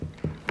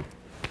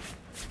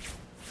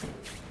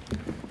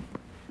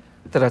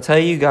Did I tell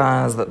you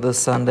guys that this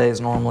Sunday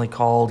is normally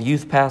called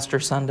Youth Pastor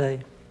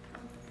Sunday?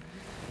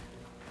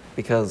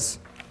 Because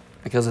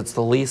it's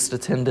the least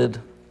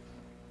attended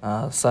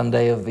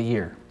Sunday of the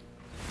year.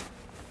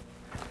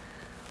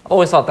 I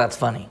always thought that's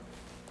funny.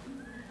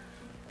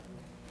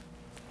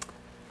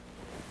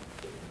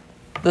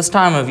 This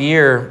time of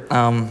year,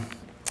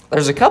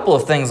 there's a couple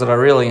of things that I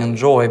really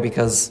enjoy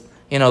because,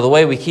 the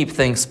way we keep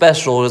things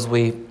special is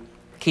we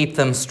keep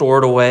them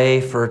stored away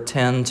for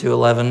 10 to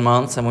 11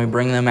 months and we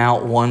bring them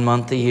out 1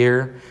 month a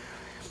year.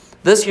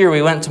 This year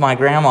we went to my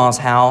grandma's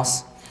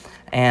house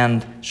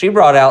and she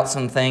brought out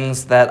some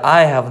things that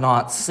I have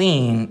not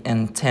seen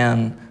in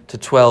 10 to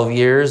 12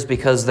 years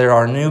because there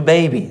are new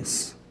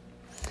babies.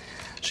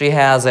 She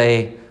has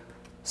a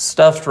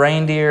stuffed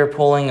reindeer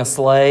pulling a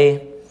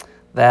sleigh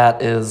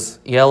that is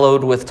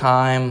yellowed with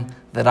time,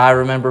 that I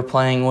remember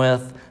playing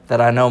with, that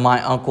I know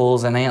my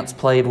uncles and aunts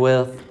played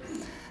with,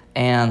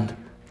 and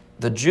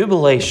the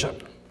jubilation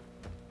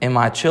in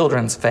my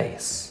children's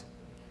face,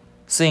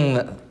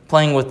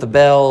 playing with the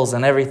bells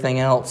and everything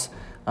else,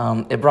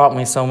 it brought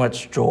me so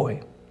much joy.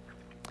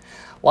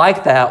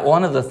 Like that,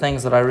 one of the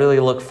things that I really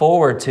look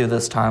forward to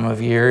this time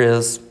of year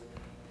is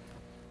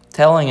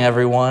telling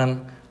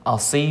everyone, I'll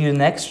see you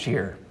next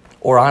year,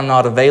 or I'm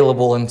not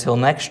available until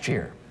next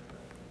year.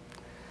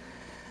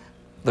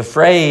 The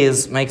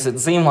phrase makes it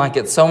seem like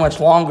it's so much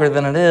longer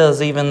than it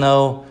is, even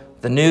though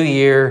the new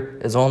year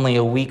is only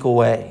a week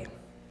away.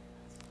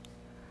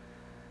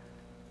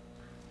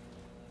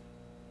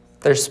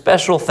 There's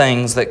special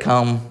things that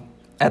come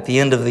at the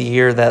end of the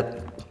year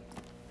that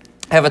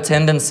have a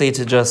tendency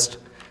to just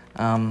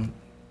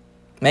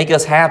make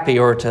us happy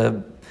or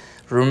to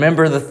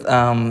remember the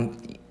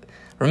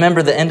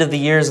end of the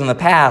years in the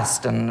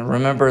past and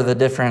remember the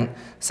different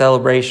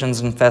celebrations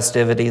and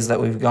festivities that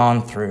we've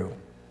gone through.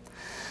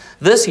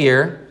 This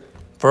year,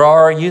 for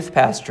our Youth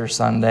Pastor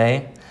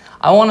Sunday,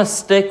 I want to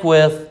stick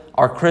with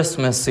our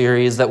Christmas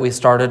series that we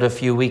started a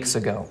few weeks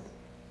ago.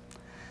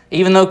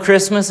 Even though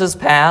Christmas is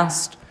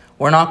past,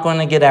 we're not going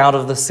to get out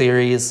of the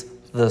series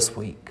this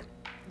week.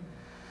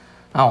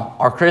 Now,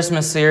 our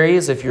Christmas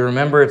series, if you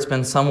remember, it's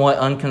been somewhat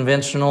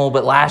unconventional,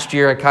 but last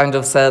year I kind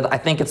of said, I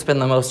think it's been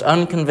the most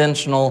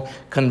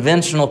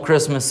conventional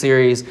Christmas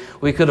series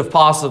we could have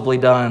possibly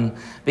done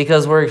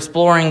because we're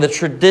exploring the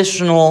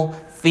traditional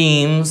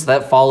themes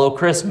that follow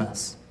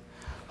Christmas.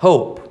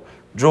 Hope,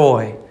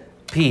 joy,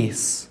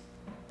 peace,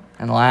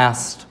 and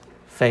last,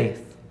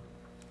 faith.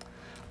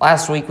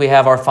 This week we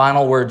have our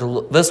final word to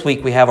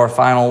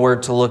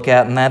look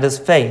at, and that is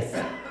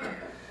faith.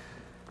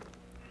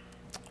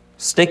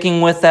 Sticking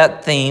with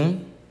that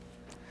theme,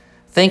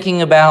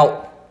 thinking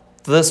about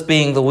this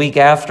being the week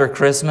after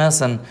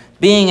Christmas and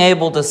being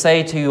able to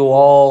say to you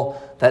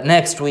all that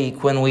next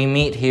week when we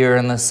meet here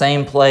in the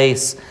same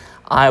place,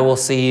 I will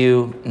see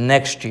you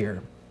next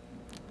year.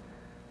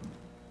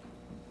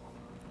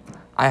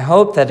 I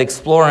hope that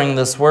exploring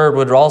this word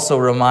would also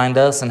remind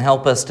us and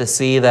help us to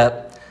see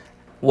that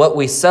what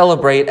we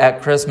celebrate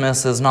at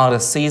Christmas is not a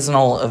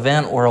seasonal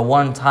event or a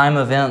one-time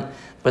event,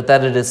 but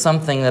that it is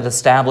something that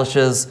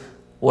establishes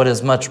what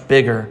is much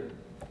bigger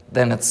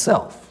than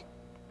itself.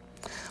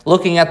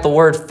 Looking at the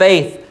word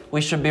faith,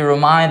 we should be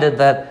reminded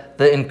that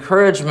the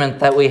encouragement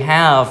that we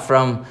have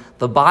from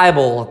the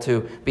Bible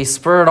to be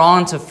spurred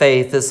on to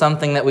faith is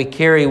something that we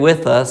carry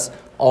with us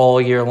all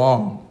year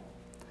long.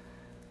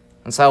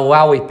 And so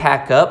while we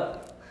pack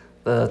up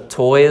the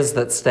toys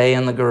that stay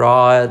in the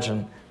garage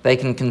and they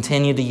can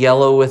continue to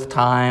yellow with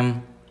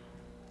time,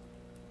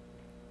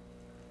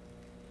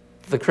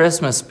 the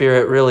Christmas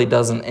spirit really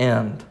doesn't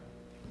end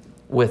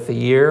with the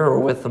year or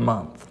with the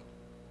month,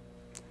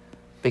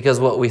 because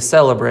what we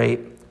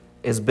celebrate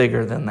is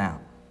bigger than that.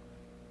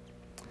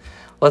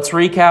 Let's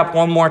recap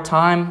one more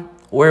time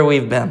where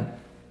we've been.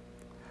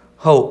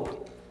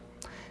 Hope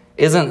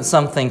isn't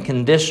something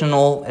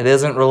conditional. It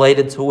isn't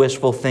related to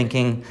wishful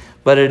thinking,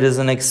 but it is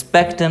an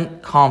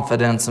expectant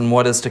confidence in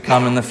what is to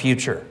come in the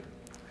future.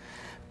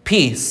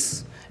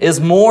 Peace is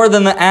more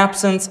than the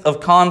absence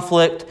of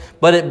conflict,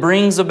 but it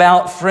brings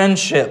about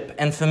friendship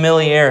and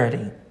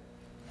familiarity.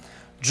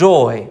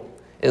 Joy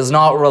is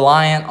not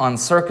reliant on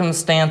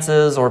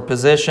circumstances or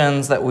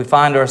positions that we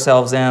find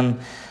ourselves in,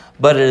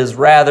 but it is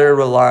rather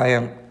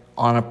reliant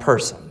on a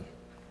person,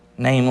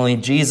 namely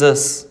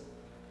Jesus.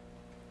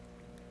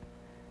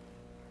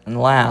 And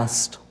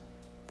last,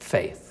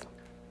 faith.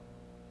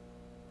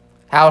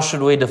 How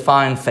should we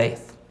define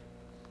faith?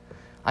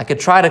 I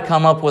could try to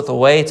come up with a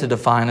way to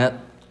define it,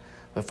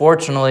 but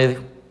fortunately,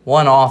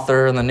 one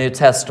author in the New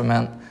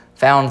Testament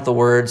found the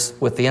words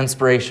with the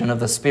inspiration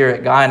of the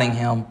Spirit guiding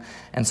him,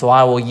 and so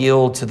I will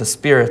yield to the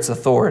Spirit's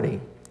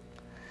authority.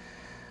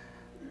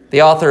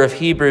 The author of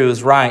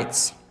Hebrews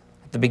writes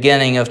at the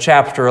beginning of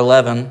chapter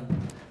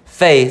 11,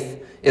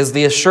 faith is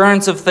the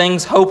assurance of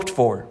things hoped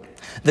for,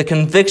 the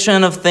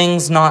conviction of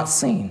things not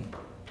seen.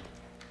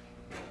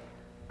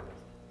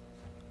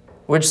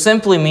 Which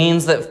simply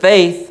means that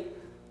faith,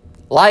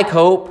 like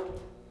hope,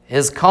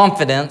 is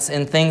confidence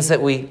in things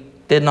that we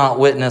did not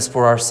witness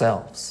for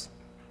ourselves.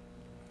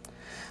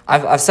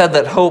 I've said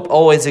that hope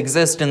always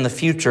exists in the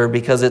future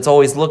because it's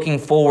always looking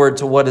forward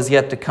to what is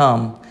yet to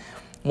come.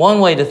 One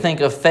way to think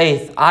of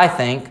faith, I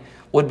think,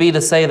 would be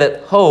to say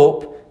that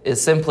hope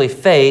is simply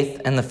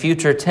faith in the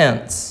future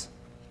tense.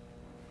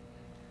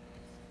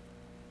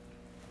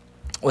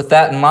 With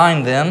that in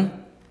mind,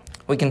 then,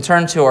 we can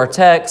turn to our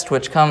text,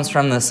 which comes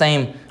from the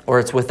same, or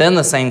it's within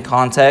the same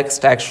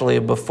context, actually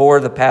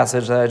before the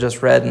passage that I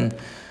just read in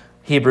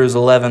Hebrews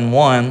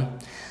 11:1.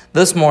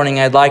 This morning,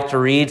 I'd like to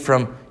read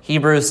from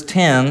Hebrews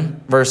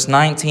 10, verse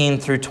 19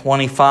 through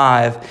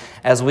 25,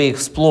 as we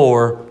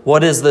explore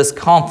what is this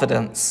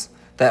confidence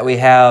that we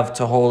have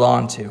to hold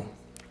on to.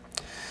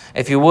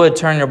 If you would,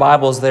 turn your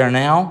Bibles there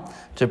now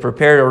to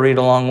prepare to read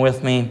along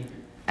with me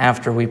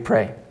after we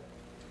pray.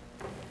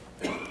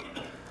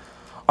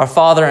 Our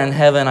Father in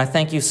heaven, I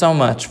thank you so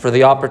much for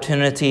the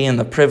opportunity and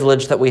the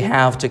privilege that we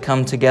have to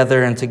come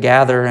together and to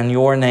gather in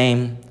your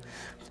name,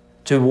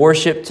 to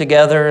worship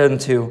together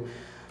and to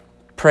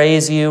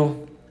praise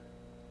you.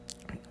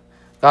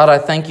 God, I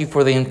thank you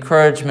for the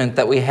encouragement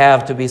that we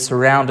have to be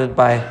surrounded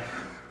by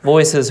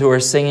voices who are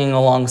singing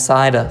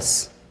alongside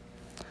us.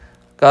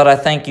 God, I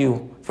thank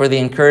you for the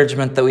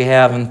encouragement that we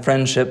have in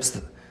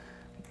friendships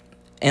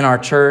in our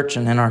church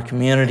and in our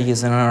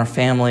communities and in our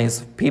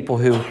families, people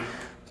who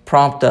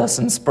prompt us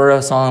and spur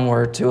us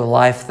onward to a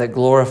life that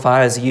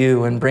glorifies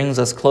you and brings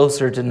us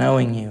closer to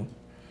knowing you.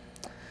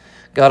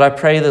 God, I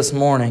pray this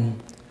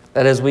morning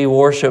that as we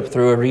worship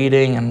through a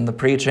reading and the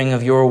preaching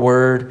of your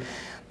word,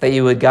 that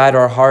you would guide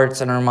our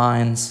hearts and our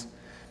minds,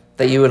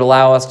 that you would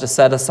allow us to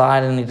set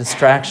aside any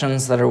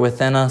distractions that are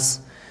within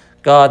us.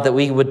 God, that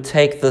we would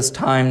take this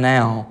time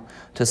now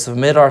to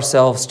submit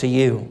ourselves to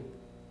you.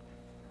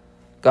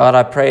 God,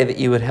 I pray that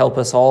you would help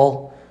us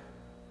all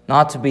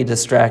not to be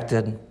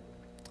distracted,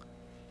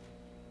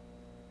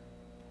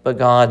 but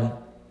God,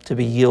 to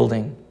be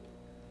yielding.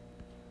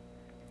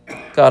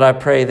 God, I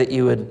pray that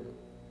you would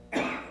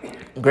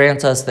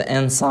grant us the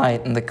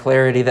insight and the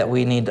clarity that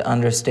we need to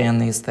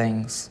understand these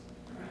things.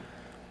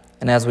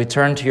 And as we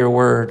turn to your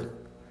word,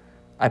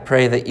 I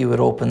pray that you would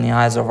open the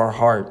eyes of our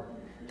heart,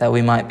 that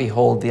we might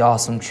behold the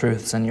awesome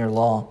truths in your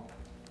law.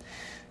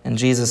 In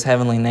Jesus'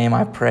 heavenly name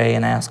I pray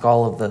and ask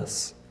all of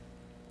this.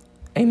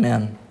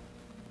 Amen.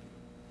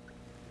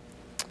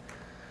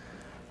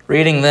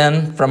 Reading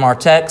then from our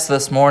text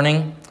this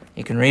morning,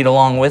 you can read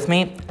along with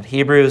me. At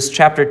Hebrews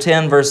chapter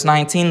 10, verse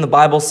 19, the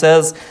Bible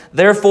says,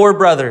 "Therefore,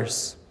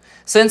 brothers,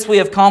 since we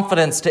have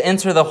confidence to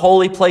enter the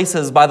holy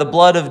places by the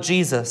blood of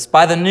Jesus,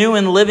 by the new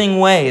and living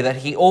way that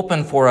he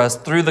opened for us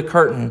through the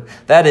curtain,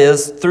 that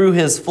is, through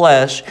his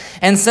flesh,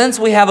 and since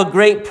we have a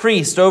great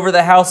priest over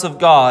the house of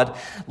God,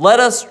 let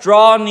us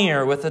draw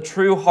near with a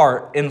true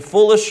heart in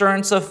full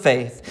assurance of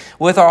faith,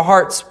 with our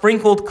hearts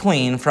sprinkled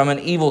clean from an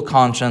evil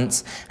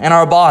conscience and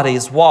our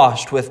bodies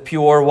washed with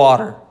pure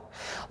water.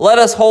 Let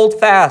us hold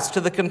fast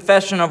to the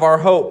confession of our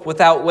hope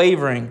without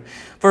wavering,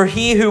 for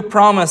he who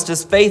promised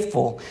is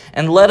faithful,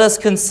 and let us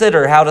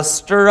consider how to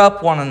stir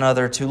up one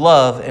another to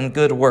love and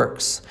good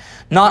works,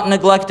 not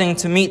neglecting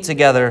to meet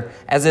together,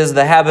 as is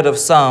the habit of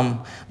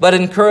some, but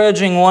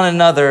encouraging one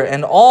another,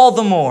 and all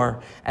the more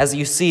as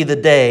you see the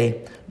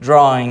day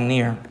drawing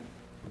near."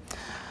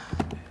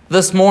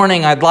 This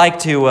morning I'd like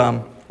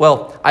to,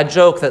 I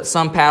joke that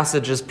some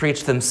passages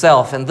preach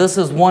themselves, and this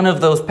is one of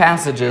those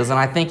passages, and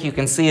I think you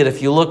can see it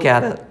if you look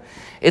at it.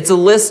 It's a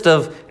list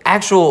of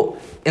actual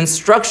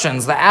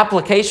instructions. The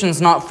application's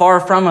not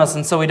far from us,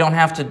 and so we don't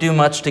have to do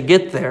much to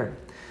get there.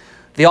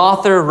 The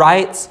author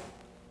writes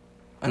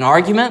an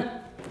argument.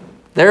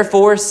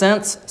 Therefore,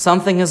 since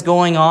something is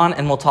going on,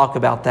 and we'll talk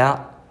about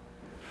that,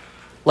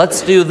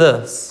 let's do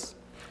this.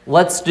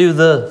 Let's do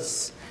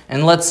this.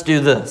 And let's do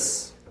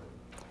this.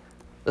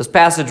 This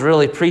passage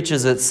really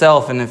preaches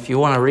itself, and if you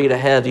want to read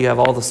ahead, you have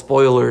all the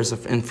spoilers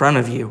in front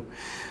of you.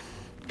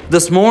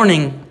 This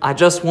morning, I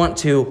just want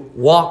to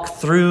walk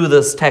through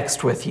this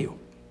text with you.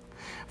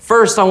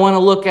 First, I want to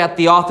look at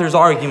the author's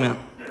argument.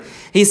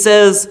 He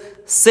says,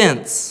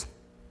 since,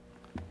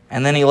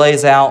 and then he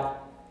lays out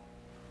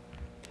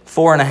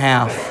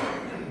 4.5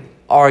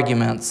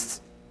 arguments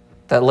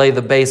that lay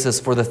the basis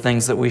for the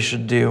things that we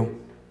should do.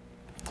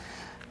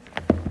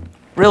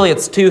 Really,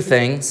 it's 2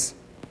 things,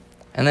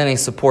 and then he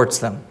supports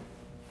them.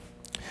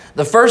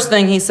 The first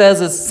thing he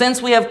says is,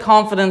 since we have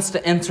confidence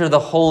to enter the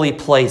holy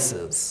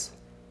places.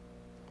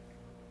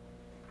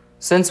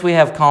 Since we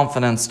have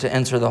confidence to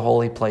enter the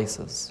holy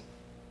places.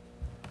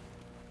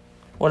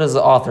 What is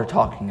the author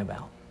talking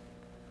about?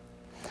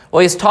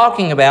 Well, he's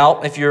talking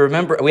about, if you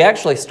remember, we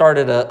actually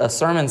started a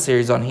sermon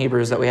series on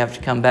Hebrews that we have to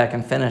come back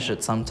and finish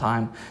at some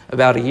time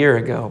about a year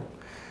ago.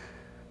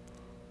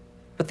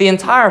 But the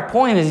entire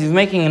point is he's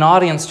making an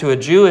argument to a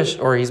Jewish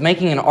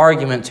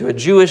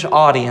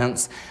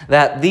audience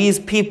that these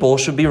people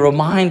should be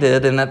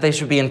reminded and that they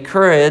should be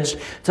encouraged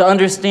to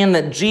understand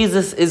that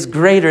Jesus is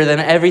greater than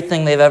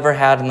everything they've ever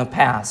had in the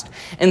past.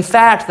 In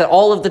fact, that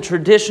all of the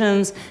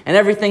traditions and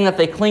everything that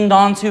they clinged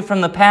on to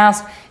from the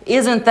past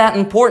isn't that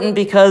important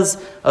because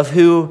of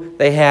who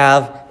they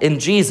have in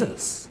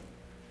Jesus.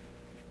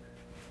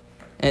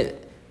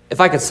 If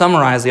I could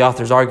summarize the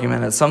author's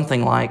argument, it's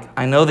something like,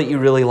 I know that you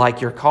really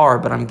like your car,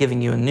 but I'm giving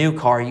you a new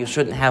car. You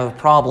shouldn't have a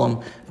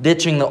problem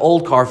ditching the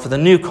old car for the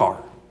new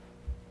car.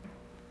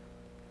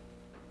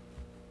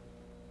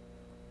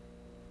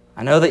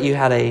 I know that you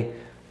had a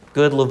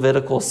good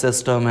Levitical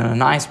system and a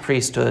nice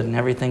priesthood and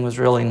everything was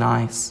really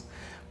nice.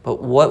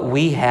 But what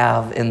we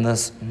have in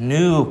this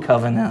new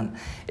covenant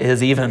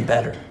is even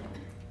better.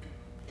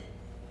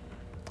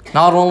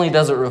 Not only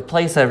does it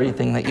replace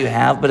everything that you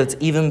have, but it's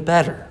even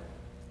better.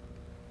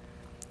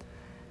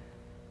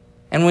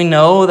 And we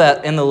know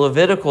that in the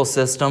Levitical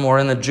system or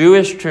in the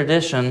Jewish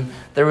tradition,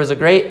 there was a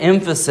great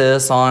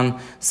emphasis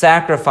on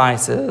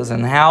sacrifices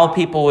and how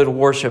people would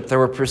worship. There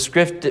were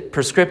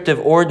prescriptive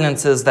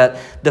ordinances that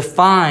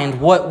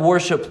defined what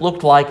worship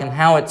looked like and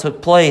how it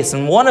took place.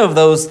 And one of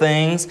those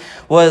things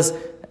was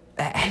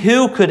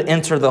who could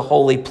enter the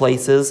holy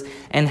places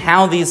and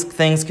how these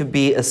things could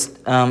be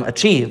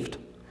achieved.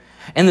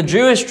 In the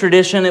Jewish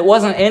tradition, it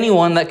wasn't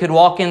anyone that could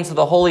walk into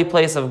the holy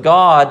place of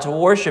God to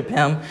worship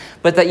Him,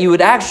 but that you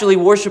would actually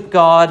worship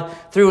God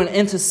through an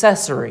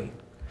intercessory,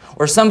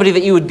 or somebody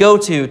that you would go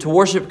to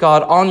worship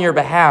God on your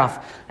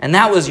behalf, and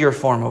that was your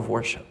form of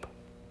worship.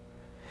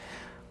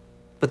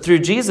 But through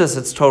Jesus,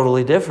 it's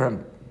totally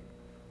different.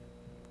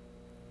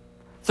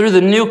 Through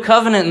the new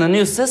covenant and the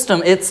new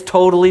system, it's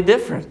totally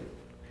different.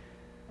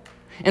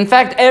 In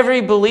fact,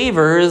 every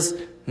believer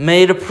is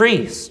made a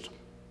priest,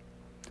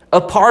 a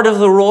part of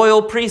the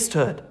royal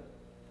priesthood.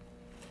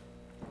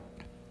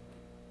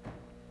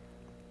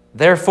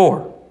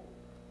 Therefore,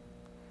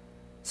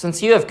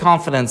 since you have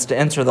confidence to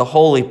enter the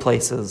holy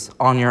places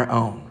on your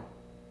own,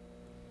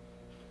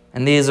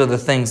 and these are the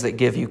things that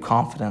give you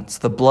confidence,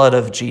 the blood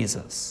of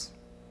Jesus.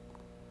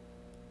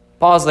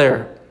 Pause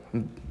there.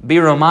 Be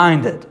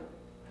reminded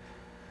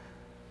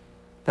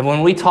that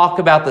when we talk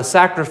about the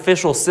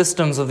sacrificial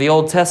systems of the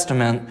Old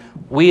Testament,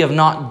 we have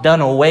not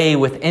done away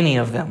with any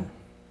of them.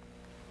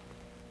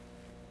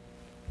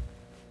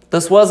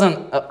 This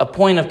wasn't a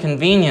point of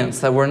convenience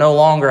that we're no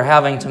longer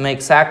having to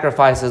make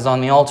sacrifices on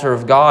the altar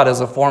of God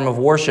as a form of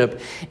worship.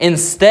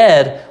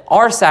 Instead,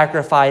 our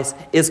sacrifice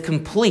is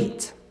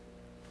complete.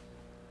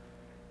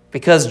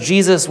 Because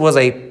Jesus was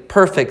a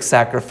perfect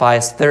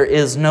sacrifice, there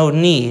is no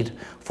need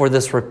for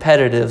this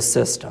repetitive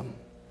system.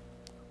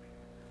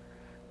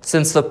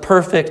 Since the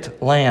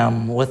perfect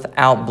Lamb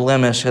without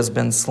blemish has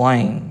been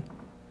slain,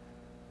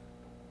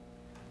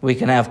 we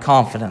can have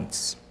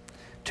confidence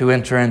to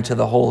enter into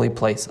the holy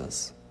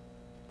places.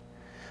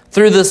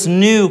 Through this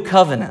new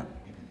covenant,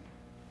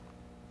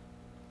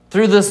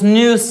 through this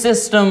new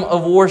system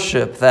of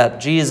worship that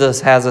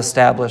Jesus has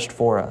established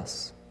for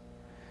us.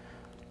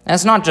 And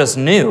it's not just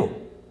new.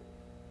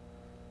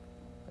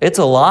 It's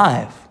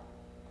alive.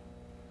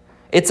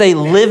 It's a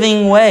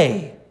living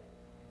way.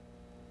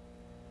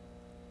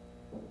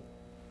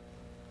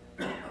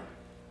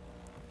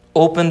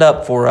 Opened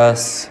up for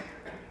us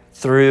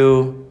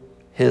through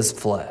His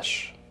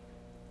flesh.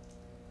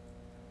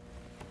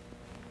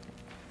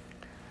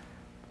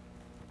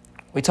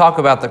 We talk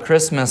about the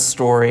Christmas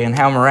story and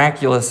how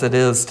miraculous it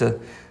is to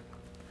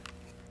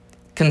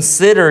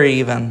consider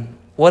even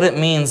what it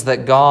means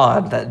that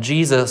God, that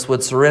Jesus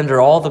would surrender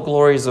all the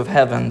glories of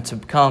heaven to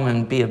come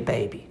and be a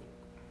baby,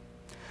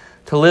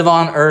 to live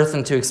on earth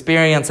and to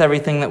experience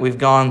everything that we've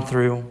gone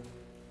through.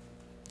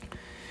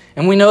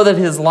 And we know that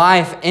His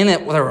life in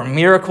it, there were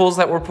miracles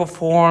that were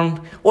performed.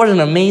 What an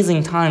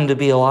amazing time to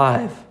be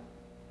alive.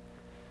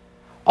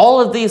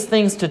 All of these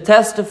things to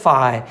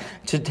testify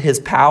to His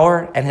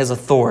power and His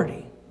authority.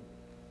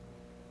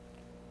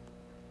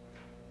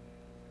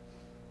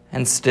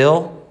 And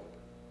still,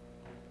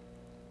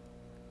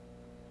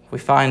 we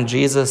find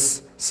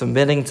Jesus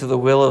submitting to the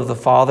will of the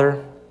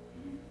Father,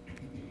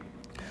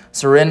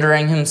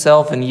 surrendering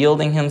Himself and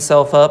yielding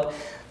Himself up,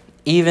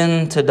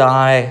 even to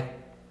die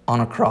on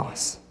a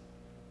cross.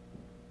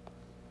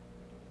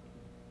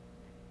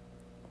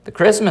 The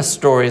Christmas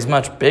story is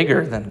much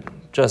bigger than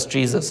just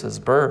Jesus'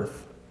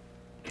 birth.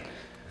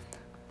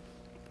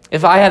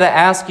 If I had to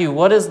ask you,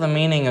 what is the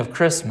meaning of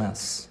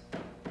Christmas?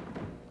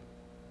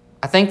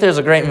 I think there's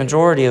a great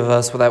majority of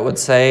us that would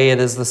say it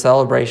is the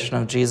celebration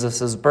of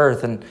Jesus'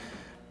 birth, and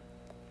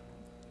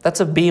that's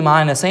a B-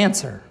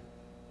 answer.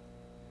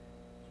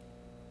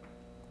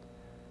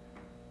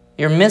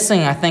 You're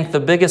missing, I think, the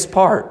biggest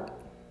part.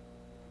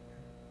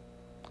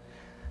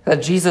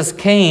 That Jesus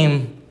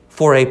came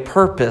for a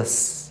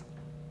purpose,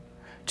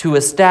 to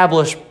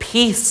establish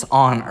peace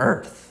on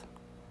earth,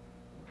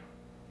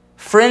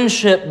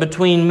 friendship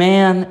between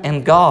man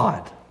and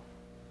God.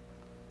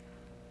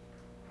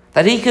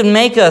 That He could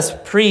make us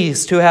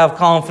priests to have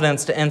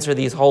confidence to enter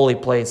these holy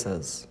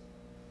places.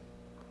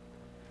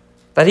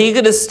 That He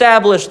could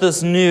establish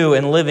this new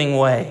and living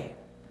way.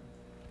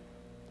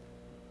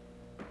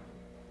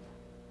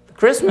 The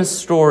Christmas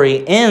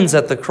story ends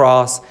at the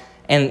cross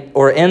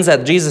or ends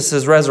at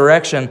Jesus'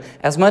 resurrection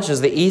as much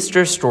as the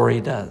Easter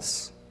story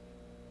does.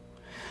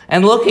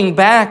 And looking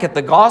back at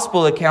the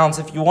gospel accounts,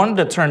 if you wanted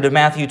to turn to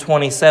Matthew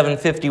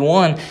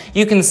 27:51,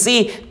 you can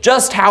see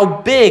just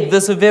how big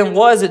this event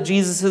was at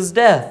Jesus'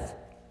 death.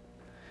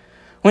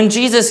 When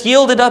Jesus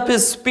yielded up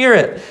his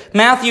spirit,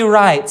 Matthew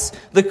writes,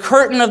 the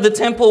curtain of the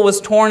temple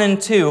was torn in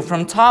two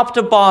from top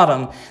to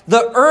bottom.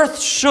 The earth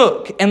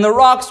shook and the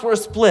rocks were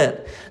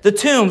split. The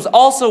tombs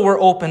also were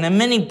opened, and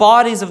many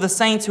bodies of the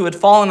saints who had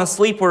fallen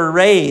asleep were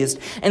raised.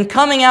 And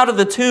coming out of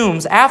the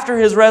tombs after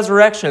his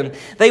resurrection,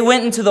 they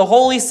went into the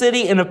holy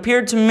city and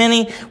appeared to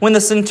many. When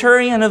the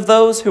centurion of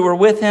those who were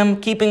with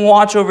him, keeping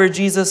watch over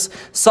Jesus,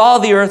 saw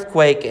the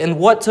earthquake and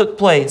what took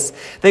place,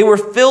 they were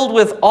filled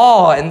with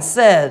awe and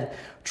said,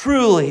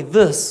 "Truly,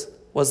 this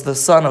was the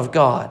Son of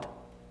God."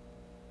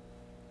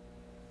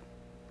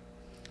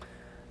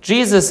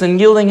 Jesus, in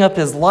yielding up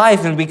his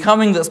life and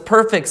becoming this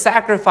perfect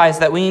sacrifice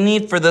that we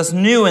need for this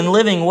new and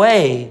living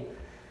way,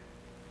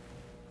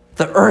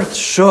 the earth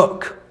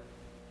shook.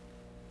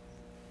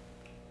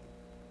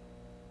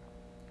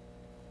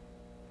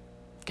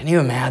 Can you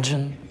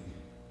imagine?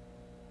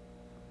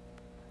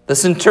 The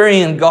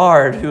centurion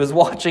guard who was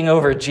watching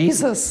over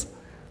Jesus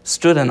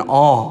stood in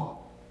awe.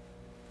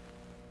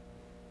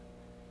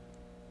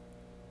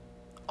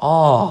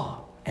 Awe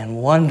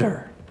and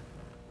wonder.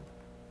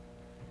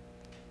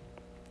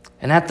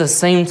 And at the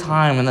same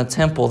time in the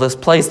temple, this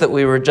place that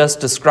we were just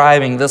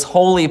describing, this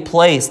holy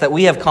place that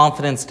we have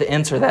confidence to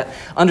enter, that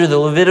under the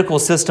Levitical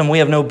system we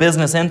have no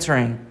business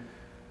entering.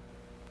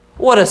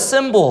 What a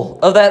symbol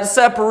of that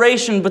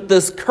separation, but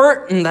this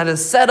curtain that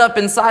is set up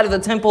inside of the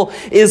temple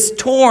is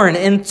torn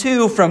in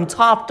two from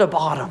top to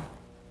bottom.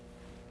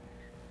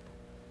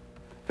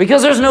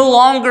 Because there's no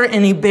longer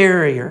any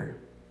barrier.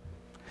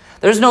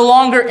 There's no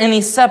longer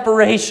any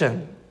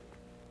separation.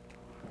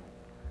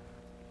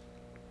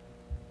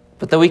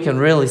 But that we can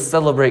really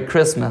celebrate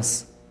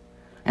Christmas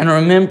and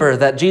remember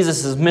that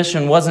Jesus'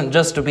 mission wasn't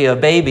just to be a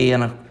baby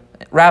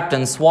wrapped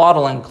in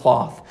swaddling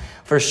cloth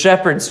for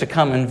shepherds to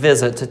come and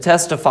visit, to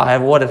testify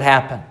of what had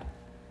happened.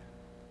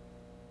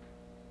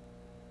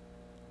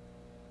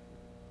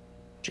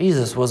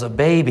 Jesus was a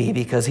baby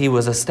because he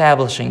was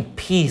establishing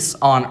peace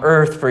on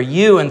earth for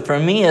you and for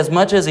me as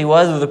much as he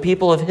was with the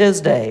people of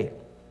his day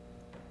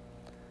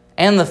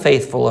and the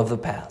faithful of the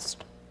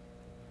past.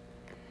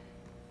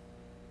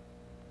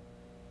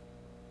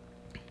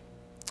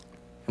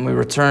 And we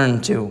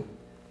return to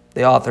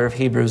the author of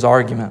Hebrews'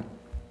 argument.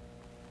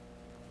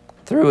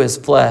 Through his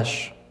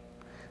flesh,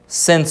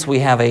 since we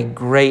have a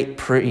great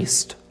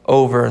priest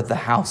over the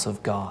house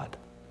of God.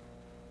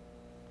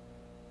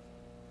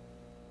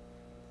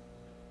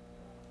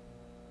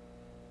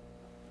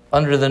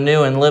 Under the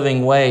new and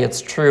living way,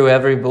 it's true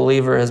every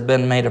believer has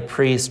been made a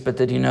priest, but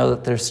did you know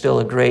that there's still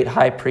a great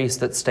high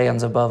priest that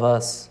stands above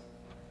us?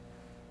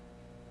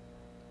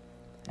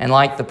 And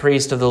like the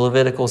priest of the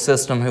Levitical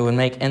system who would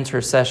make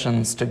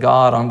intercessions to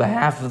God on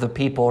behalf of the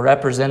people,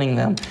 representing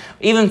them,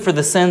 even for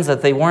the sins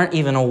that they weren't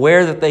even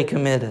aware that they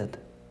committed,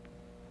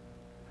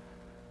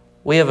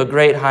 we have a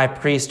great high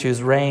priest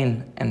whose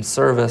reign and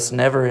service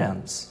never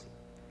ends.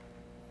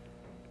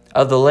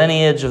 Of the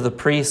lineage of the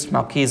priest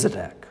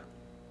Melchizedek,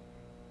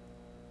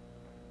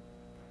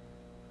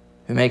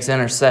 who makes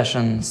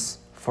intercessions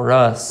for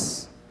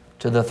us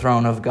to the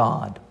throne of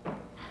God.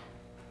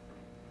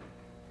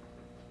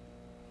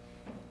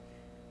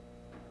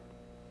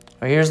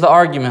 Well, here's the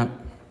argument.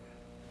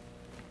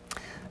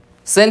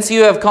 Since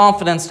you have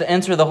confidence to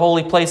enter the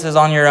holy places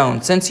on your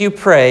own, since you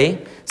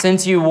pray,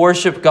 since you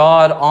worship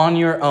God on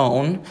your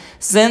own,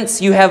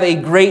 since you have a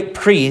great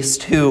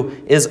priest who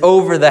is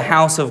over the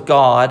house of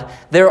God,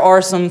 there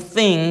are some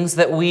things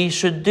that we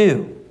should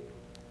do.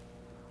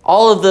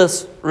 All of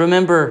this,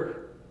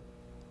 remember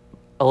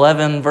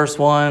 11 verse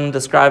 1,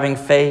 describing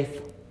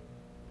faith,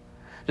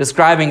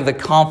 describing the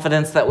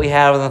confidence that we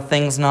have in the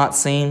things not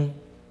seen.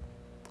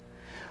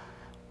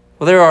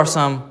 Well, there are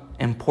some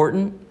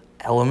important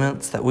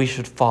elements that we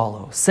should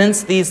follow.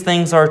 Since these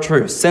things are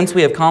true, since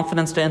we have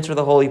confidence to enter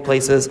the holy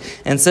places,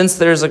 and since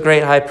there's a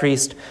great high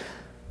priest,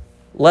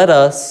 let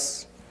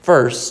us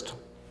first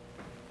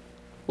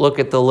look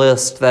at the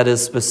list that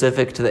is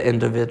specific to the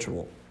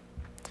individual.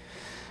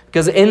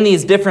 Because in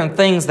these different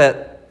things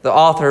that the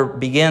author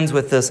begins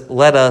with this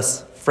 "let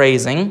us"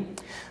 phrasing,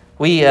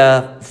 we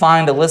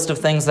find a list of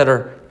things that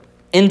are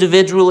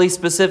individually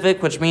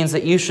specific, which means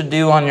that you should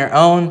do on your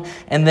own,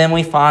 and then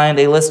we find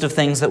a list of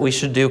things that we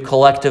should do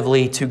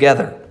collectively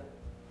together,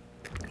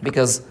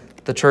 because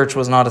the church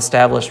was not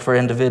established for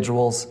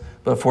individuals,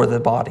 but for the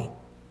body.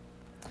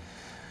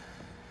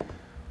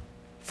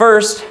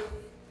 First,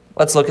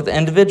 let's look at the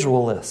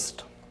individual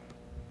list.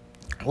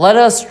 Let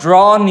us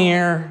draw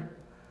near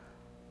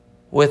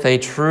with a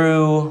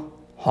true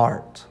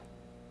heart.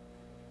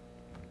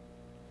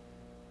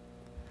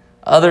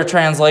 Other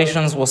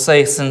translations will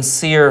say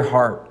sincere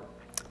heart.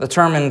 The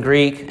term in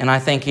Greek, and I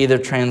think either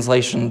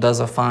translation does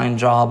a fine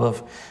job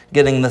of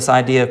getting this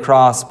idea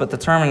across, but the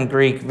term in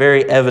Greek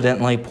very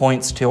evidently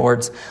points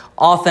towards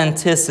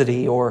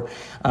authenticity or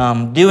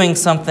doing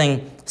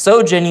something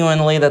so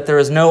genuinely that there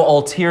is no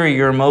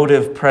ulterior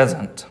motive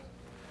present.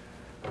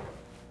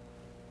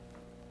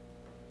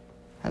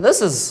 And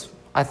this is,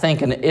 I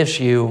think, an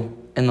issue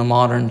in the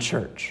modern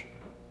church.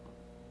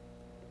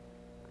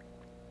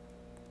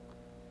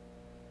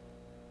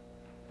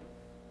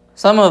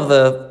 Some of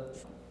the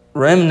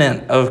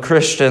remnant of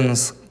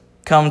Christians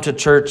come to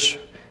church,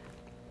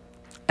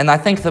 and I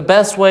think the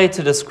best way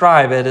to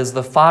describe it is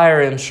the fire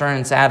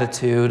insurance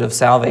attitude of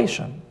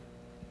salvation.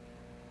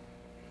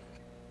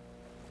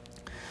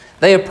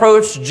 They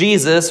approached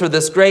Jesus, or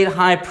this great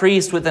high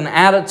priest, with an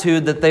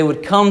attitude that they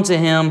would come to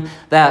him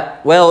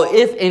that, well,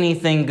 if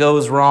anything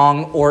goes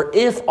wrong, or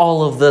if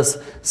all of this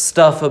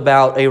stuff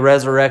about a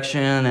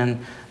resurrection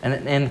and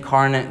an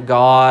incarnate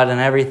God and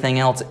everything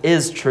else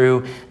is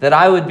true, that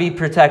I would be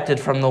protected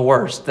from the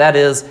worst, that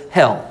is,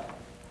 hell.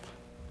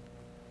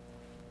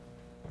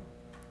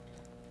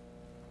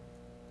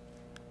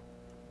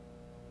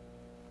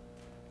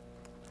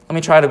 Let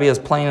me try to be as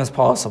plain as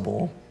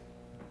possible.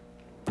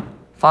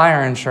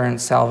 Fire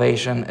insurance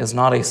salvation is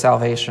not a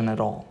salvation at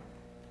all.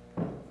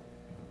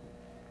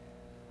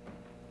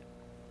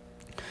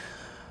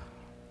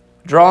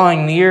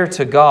 Drawing near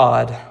to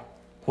God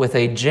with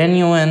a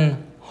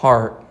genuine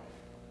heart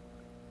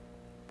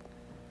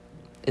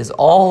is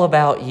all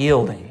about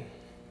yielding.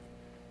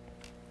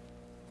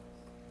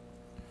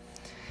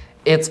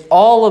 It's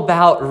all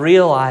about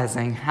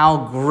realizing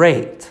how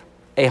great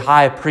a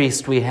high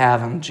priest we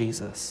have in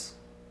Jesus.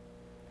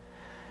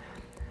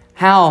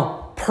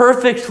 How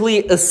perfectly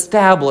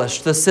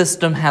established the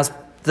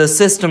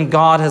system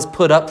God has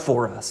put up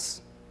for us.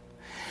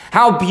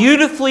 How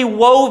beautifully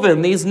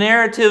woven these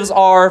narratives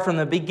are from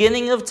the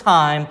beginning of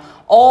time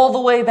all the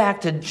way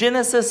back to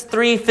Genesis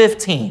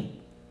 3:15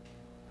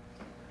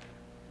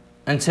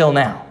 until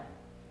now.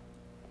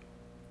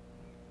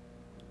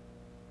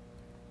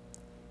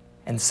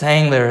 And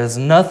saying there is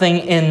nothing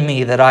in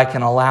me that I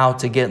can allow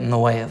to get in the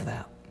way of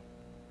that.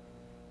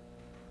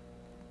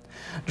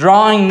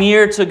 Drawing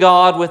near to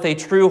God with a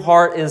true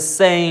heart is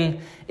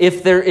saying,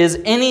 if there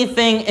is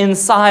anything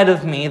inside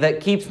of me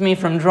that keeps me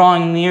from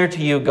drawing near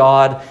to you,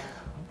 God,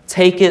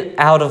 take it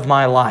out of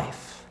my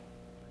life.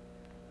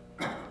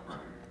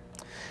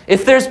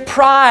 If there's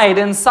pride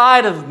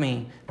inside of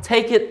me,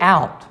 take it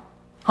out.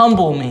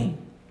 Humble me.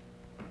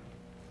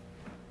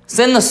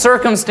 Send the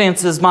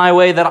circumstances my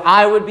way that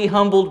I would be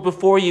humbled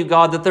before you,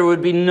 God, that there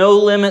would be no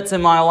limits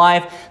in my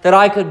life, that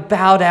I could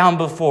bow down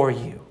before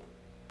you.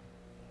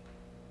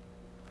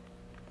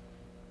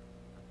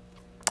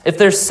 If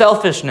there's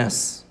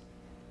selfishness,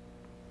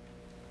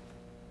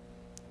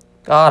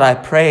 God, I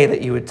pray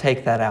that you would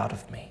take that out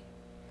of me.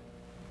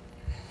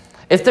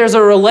 If there's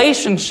a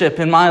relationship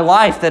in my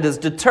life that is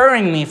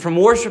deterring me from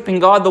worshiping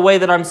God the way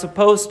that I'm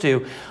supposed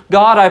to,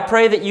 God, I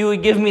pray that you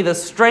would give me the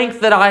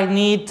strength that I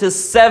need to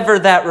sever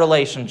that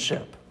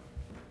relationship.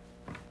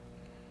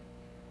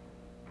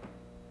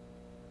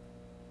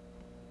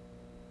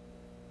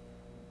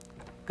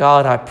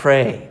 God, I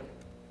pray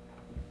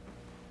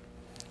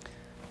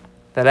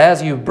that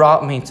as you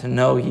brought me to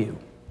know you,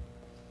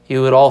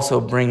 you would also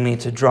bring me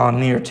to draw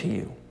near to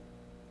you.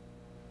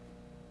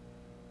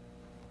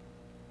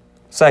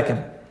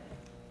 Second,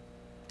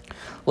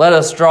 let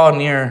us draw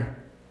near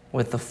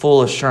with the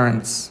full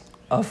assurance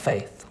of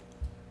faith.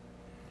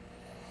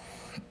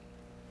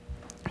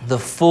 The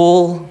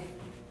full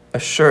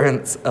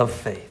assurance of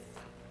faith.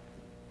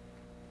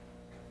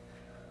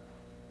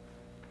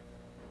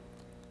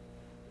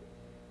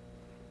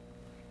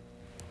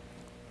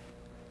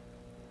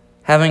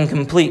 Having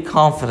complete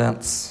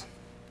confidence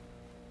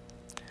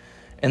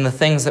in the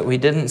things that we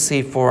didn't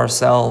see for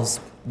ourselves,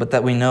 but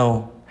that we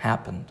know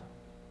happened.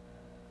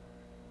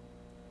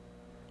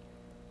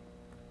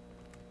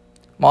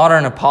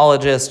 Modern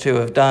apologists who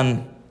have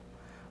done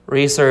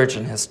research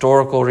and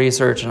historical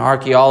research and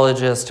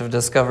archaeologists have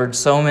discovered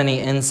so many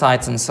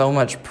insights and so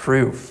much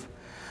proof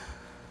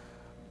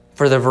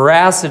for the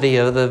veracity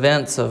of the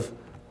events of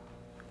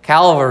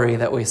Calvary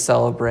that we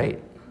celebrate,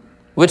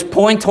 which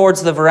point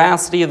towards the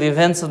veracity of the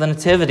events of the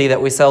Nativity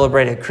that we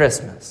celebrate at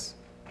Christmas.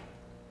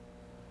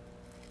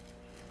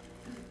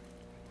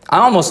 I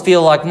almost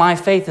feel like my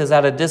faith is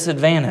at a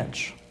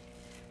disadvantage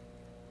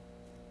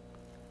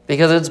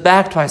because it's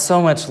backed by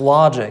so much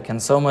logic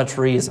and so much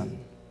reason.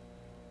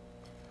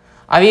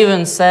 I've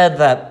even said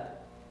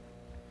that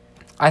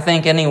I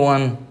think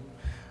anyone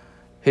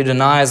who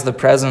denies the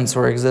presence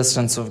or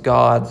existence of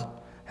God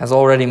has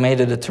already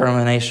made a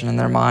determination in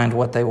their mind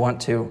what they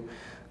want to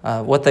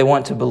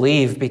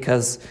believe,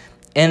 because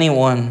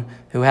anyone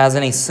who has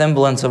any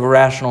semblance of a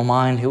rational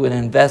mind who would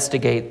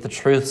investigate the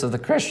truths of the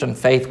Christian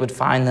faith would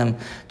find them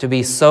to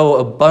be so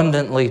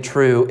abundantly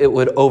true it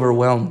would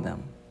overwhelm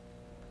them.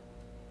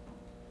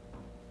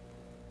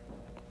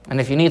 And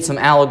if you need some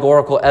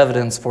allegorical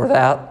evidence for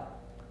that,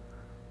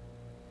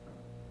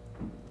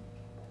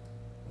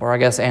 or I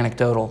guess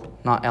anecdotal,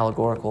 not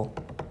allegorical,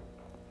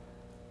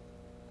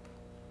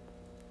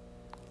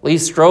 Lee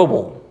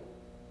Strobel,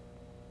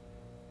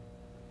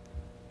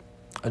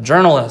 a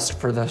journalist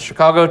for the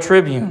Chicago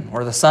Tribune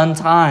or the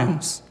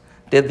Sun-Times,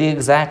 did the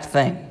exact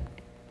thing.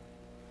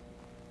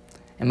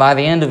 And by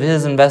the end of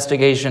his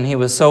investigation, he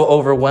was so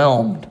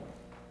overwhelmed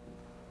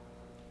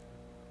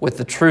with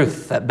the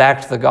truth that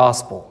backed the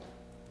gospel.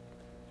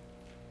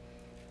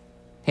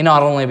 He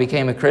not only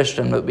became a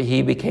Christian, but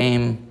he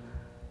became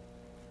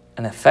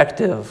an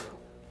effective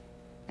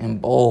and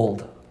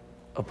bold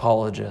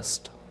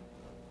apologist.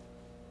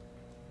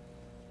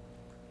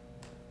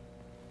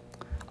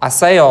 I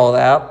say all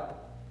that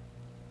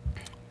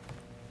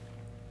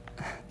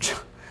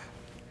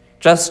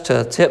just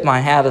to tip my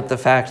hat at the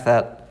fact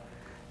that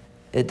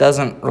it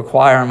doesn't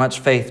require much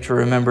faith to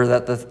remember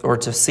that or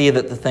to see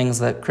that the things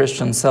that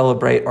Christians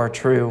celebrate are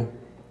true,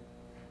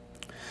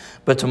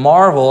 but to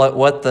marvel at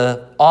what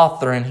the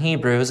author in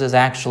Hebrews is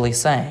actually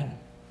saying.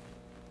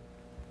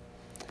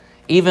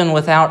 Even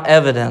without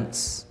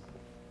evidence,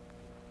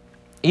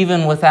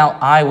 even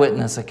without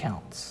eyewitness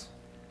accounts,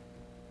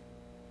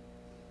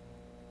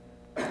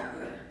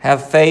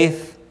 have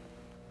faith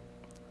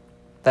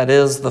that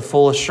is the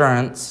full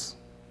assurance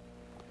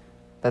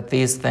that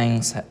these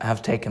things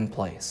have taken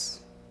place.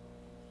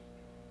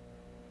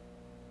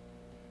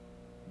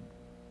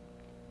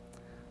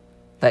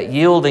 That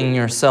yielding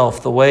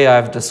yourself the way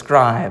I've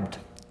described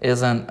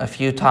isn't a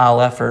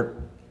futile effort,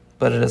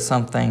 but it is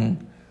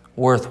something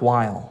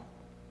worthwhile.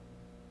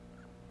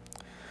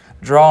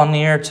 Draw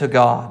near to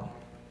God.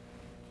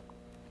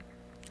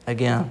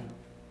 Again,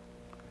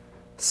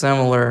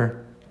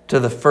 similar to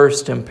the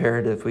first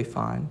imperative we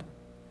find,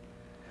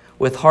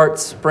 with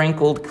hearts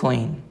sprinkled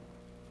clean.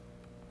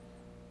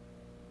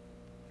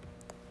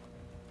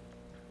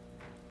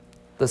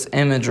 This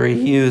imagery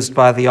used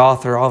by the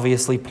author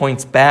obviously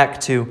points back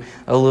to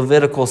a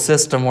Levitical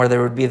system where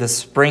there would be the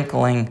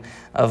sprinkling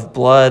of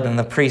blood, and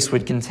the priest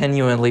would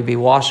continually be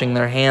washing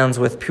their hands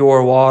with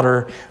pure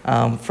water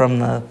from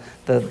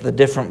the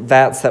different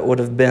vats that would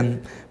have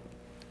been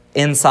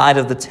inside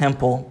of the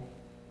temple.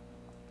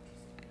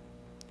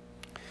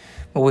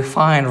 But we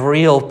find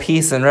real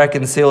peace and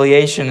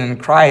reconciliation in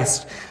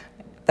Christ,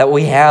 that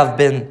we have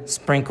been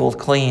sprinkled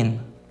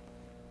clean,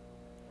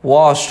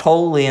 washed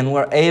holy, and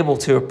we're able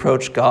to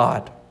approach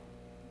God.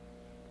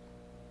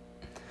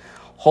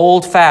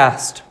 Hold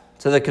fast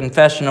to the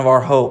confession of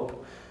our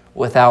hope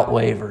without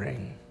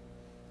wavering.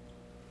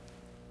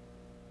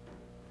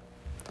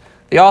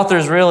 The author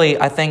is really,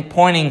 I think,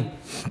 pointing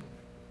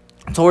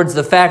towards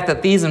the fact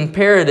that these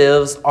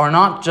imperatives are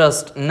not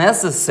just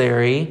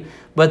necessary,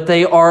 but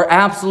they are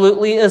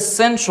absolutely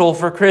essential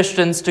for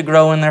Christians to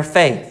grow in their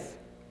faith.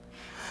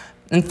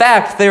 In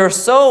fact, they are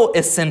so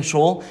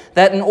essential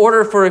that in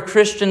order for a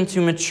Christian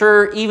to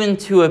mature even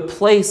to a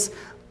place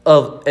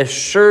of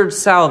assured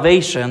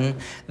salvation,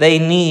 they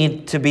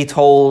need to be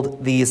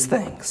told these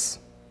things.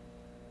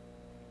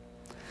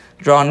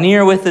 Draw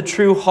near with a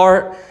true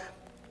heart.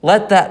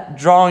 Let that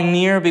drawing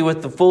near be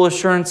with the full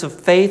assurance of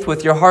faith,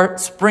 with your heart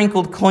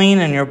sprinkled clean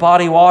and your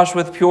body washed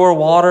with pure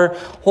water,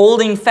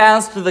 holding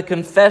fast to the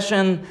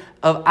confession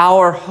of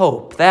our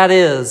hope. That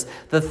is,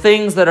 the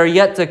things that are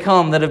yet to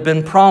come that have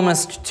been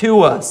promised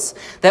to us,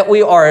 that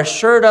we are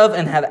assured of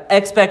and have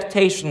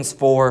expectations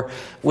for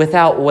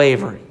without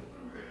wavering.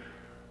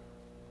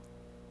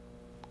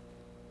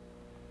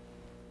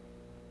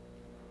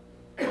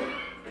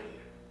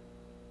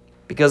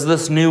 Because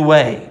this new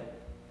way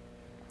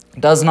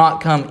does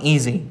not come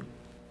easy.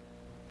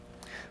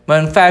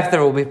 But in fact,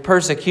 there will be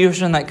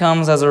persecution that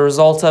comes as a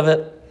result of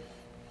it.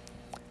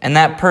 And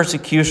that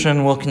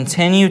persecution will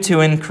continue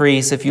to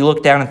increase if you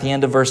look down at the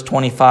end of verse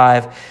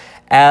 25,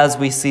 as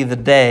we see the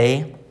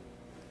day,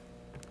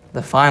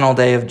 the final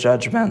day of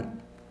judgment,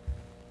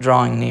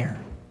 drawing near.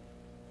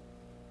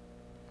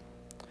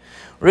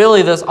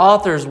 Really, this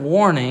author's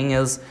warning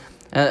is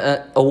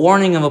a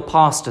warning of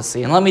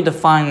apostasy. And let me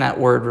define that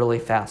word really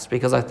fast,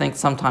 because I think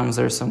sometimes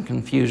there's some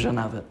confusion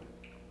of it.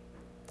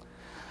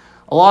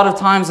 A lot of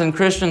times in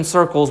Christian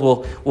circles,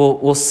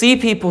 we'll see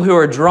people who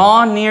are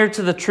drawn near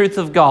to the truth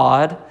of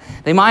God.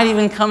 They might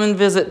even come and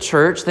visit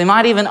church. They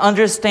might even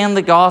understand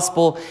the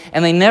gospel,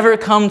 and they never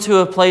come to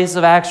a place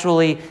of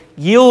actually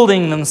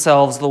yielding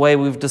themselves the way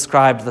we've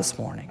described this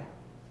morning.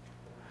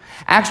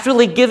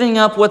 Actually giving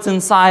up what's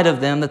inside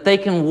of them, that they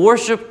can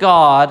worship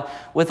God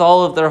with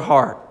all of their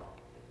heart.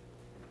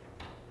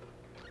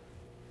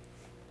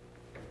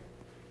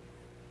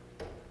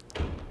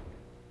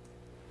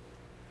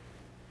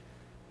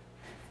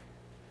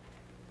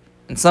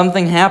 And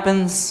something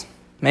happens.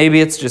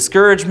 Maybe it's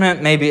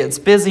discouragement, maybe it's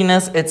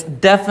busyness, it's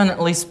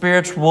definitely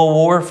spiritual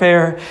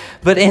warfare.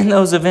 But in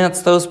those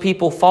events, those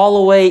people fall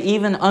away,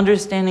 even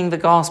understanding the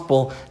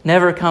gospel,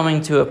 never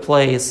coming to a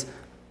place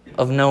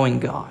of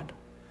knowing God.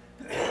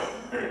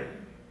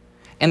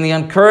 And the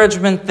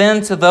encouragement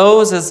then to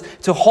those is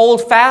to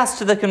hold fast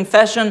to the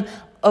confession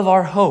of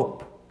our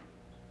hope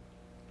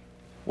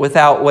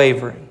without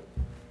wavering.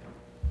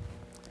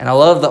 And I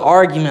love the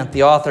argument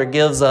the author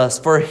gives us,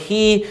 for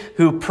he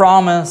who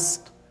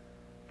promised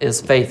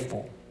is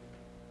faithful.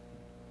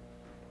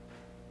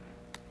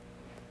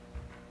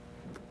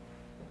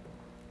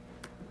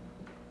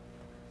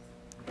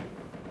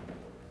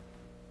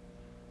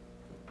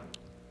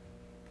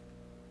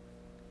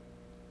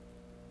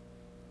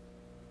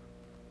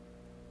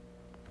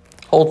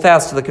 Hold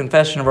fast to the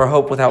confession of our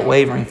hope without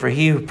wavering, for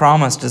he who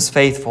promised is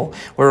faithful.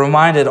 We're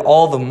reminded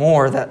all the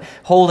more that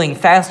holding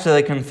fast to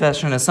the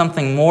confession is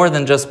something more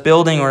than just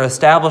building or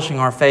establishing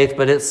our faith,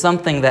 but it's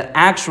something that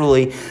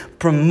actually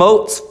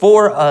promotes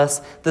for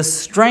us the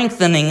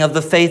strengthening of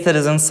the faith that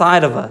is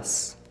inside of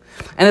us.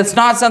 And it's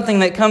not something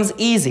that comes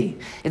easy.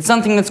 It's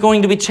something that's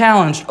going to be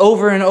challenged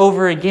over and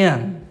over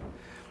again.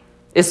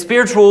 If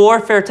spiritual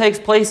warfare takes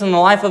place in the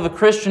life of a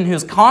Christian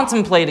who's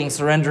contemplating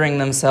surrendering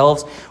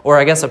themselves, or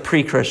I guess a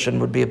pre-Christian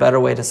would be a better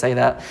way to say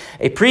that,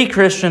 a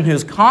pre-Christian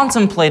who's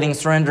contemplating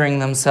surrendering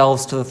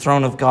themselves to the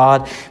throne of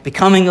God,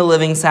 becoming a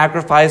living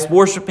sacrifice,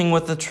 worshiping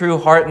with a true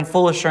heart and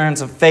full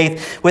assurance of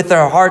faith, with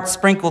their hearts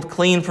sprinkled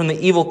clean from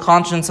the evil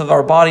conscience of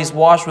our bodies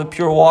washed with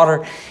pure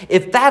water,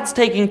 if that's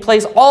taking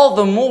place, all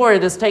the more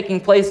it is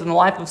taking place in the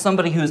life of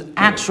somebody who's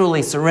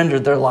actually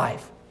surrendered their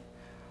life.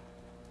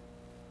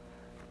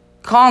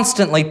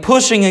 Constantly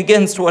pushing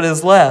against what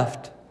is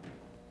left.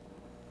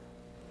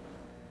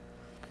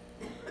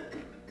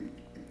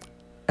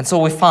 And so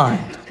we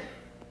find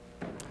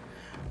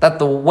that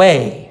the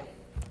way,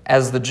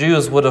 as the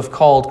Jews would have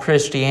called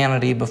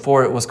Christianity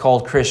before it was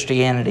called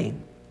Christianity,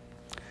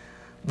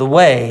 the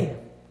way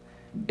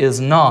is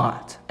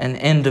not an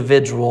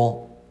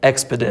individual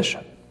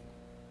expedition.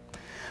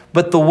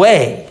 But the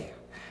way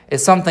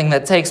is something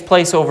that takes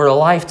place over a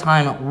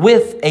lifetime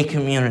with a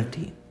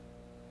community.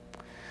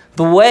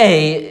 The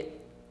way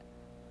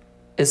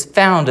is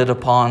founded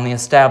upon the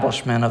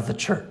establishment of the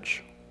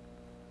church.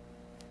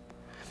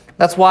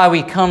 That's why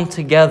we come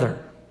together.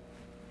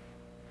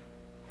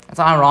 It's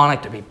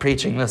ironic to be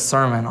preaching this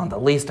sermon on the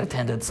least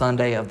attended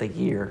Sunday of the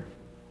year,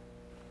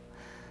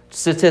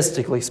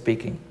 statistically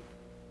speaking.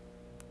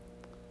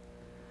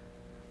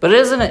 But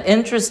isn't it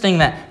interesting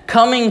that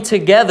coming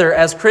together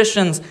as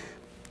Christians,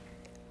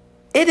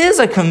 it is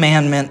a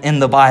commandment in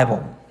the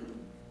Bible.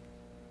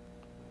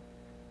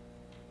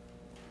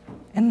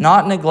 And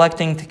not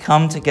neglecting to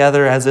come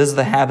together as is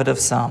the habit of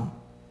some,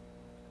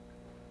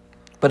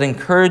 but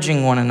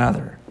encouraging one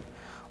another,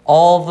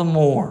 all the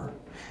more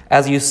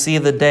as you see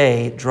the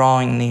day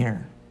drawing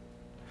near.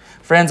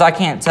 Friends, I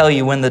can't tell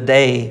you when the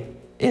day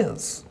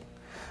is,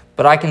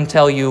 but I can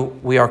tell you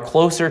we are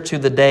closer to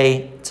the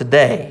day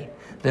today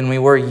than we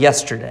were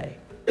yesterday.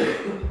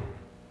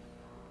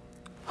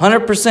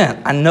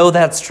 100%, I know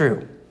that's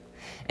true.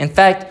 In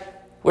fact,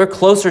 we're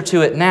closer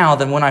to it now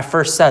than when I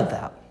first said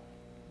that.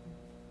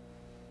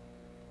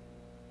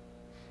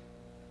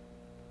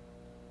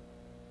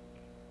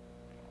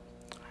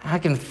 I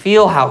can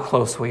feel how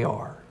close we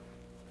are.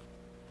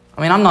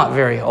 I mean, I'm not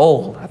very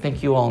old. I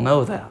think you all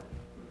know that.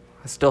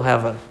 I still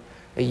have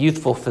a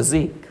youthful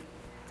physique.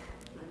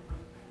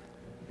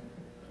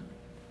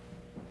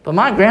 But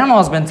my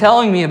grandma's been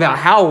telling me about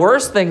how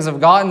worse things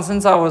have gotten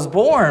since I was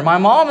born. My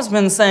mom's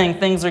been saying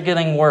things are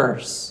getting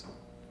worse.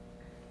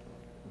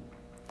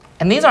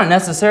 And these aren't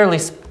necessarily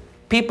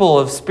people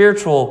of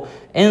spiritual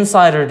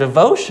insight or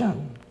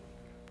devotion.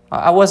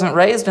 I wasn't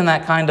raised in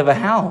that kind of a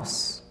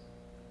house.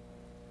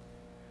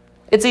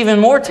 It's even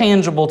more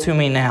tangible to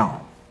me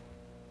now.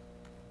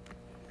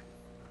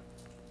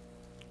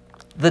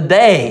 The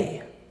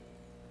day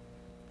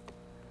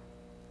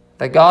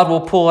that God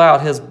will pull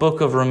out His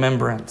book of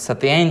remembrance, that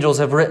the angels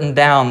have written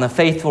down the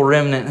faithful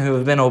remnant who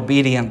have been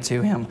obedient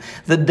to Him.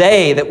 The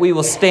day that we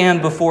will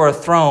stand before a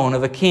throne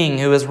of a King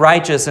who is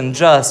righteous and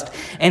just,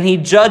 and He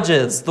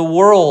judges the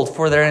world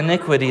for their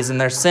iniquities and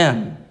their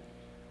sin.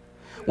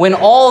 When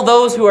all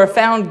those who are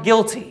found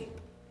guilty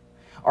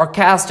are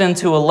cast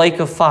into a lake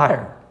of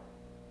fire.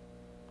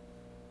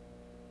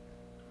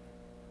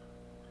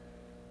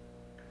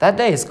 That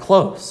day is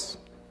close.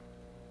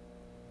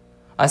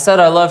 I said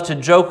I love to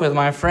joke with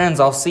my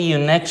friends, I'll see you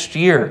next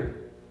year.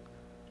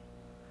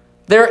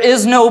 There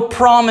is no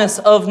promise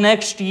of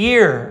next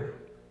year.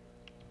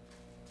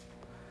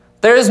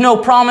 There is no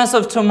promise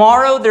of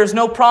tomorrow. There's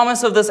no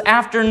promise of this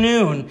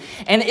afternoon.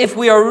 And if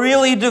we are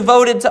really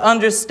devoted to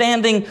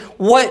understanding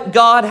what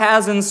God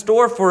has in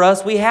store for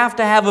us, we have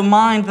to have a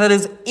mind that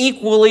is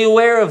equally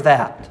aware of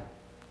that.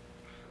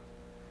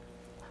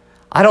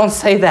 I don't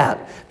say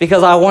that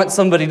because I want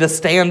somebody to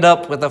stand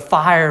up with a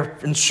fire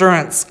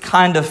insurance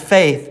kind of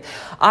faith.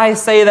 I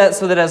say that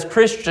so that as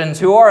Christians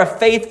who are a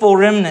faithful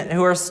remnant,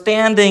 who are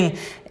standing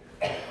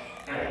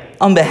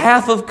on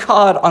behalf of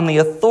God on the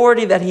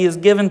authority that He has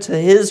given to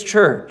His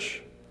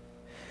church,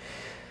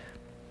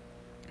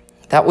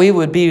 that we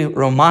would be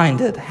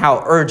reminded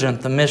how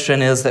urgent the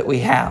mission is that we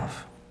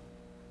have.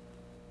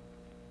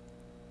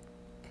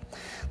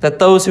 That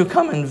those who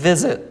come and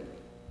visit,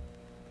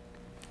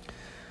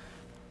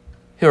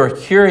 who are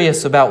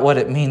curious about what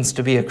it means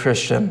to be a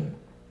Christian,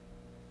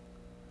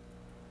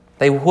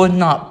 they would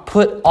not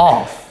put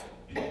off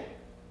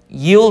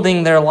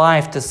yielding their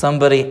life to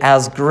somebody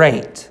as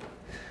great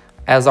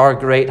as our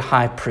great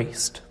high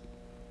priest.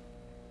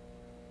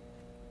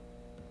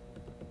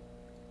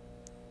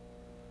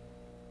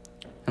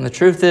 And the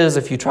truth is,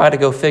 if you try to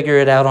go figure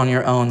it out on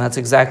your own, that's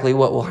exactly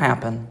what will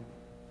happen.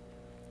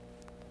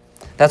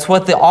 That's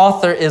what the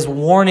author is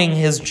warning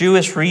his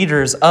Jewish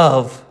readers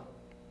of.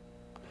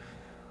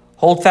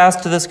 Hold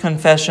fast to this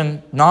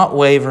confession, not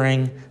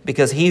wavering,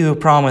 because he who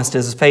promised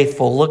is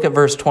faithful. Look at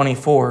verse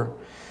 24.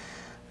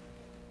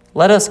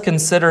 Let us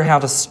consider how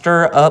to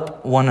stir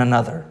up one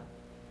another.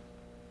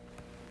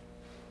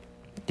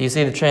 Do you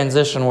see the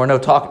transition? We're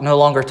no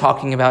longer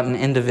talking about an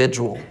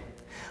individual,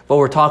 but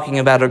we're talking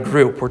about a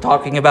group. We're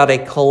talking about a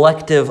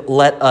collective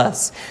let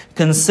us.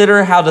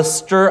 Consider how to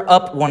stir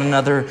up one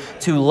another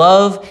to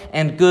love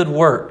and good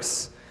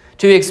works,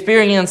 to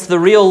experience the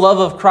real love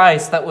of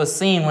Christ that was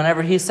seen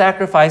whenever he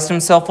sacrificed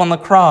himself on the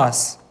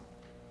cross,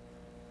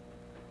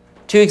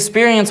 to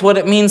experience what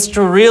it means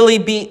to really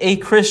be a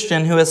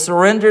Christian who has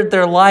surrendered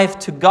their life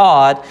to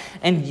God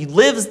and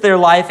lives their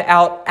life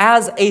out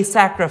as a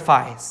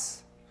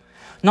sacrifice.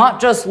 Not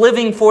just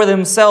living for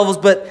themselves,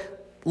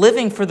 but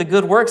living for the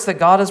good works that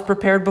God has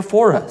prepared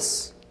before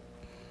us.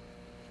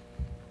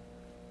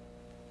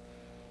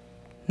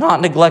 Not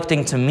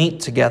neglecting to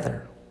meet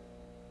together.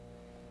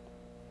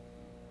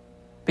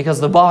 Because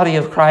the body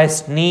of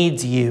Christ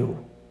needs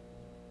you.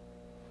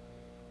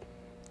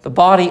 The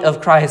body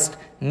of Christ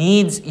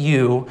needs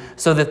you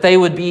so that they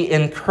would be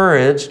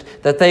encouraged,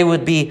 that they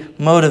would be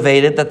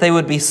motivated, that they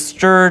would be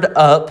stirred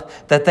up,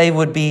 that they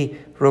would be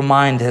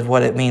reminded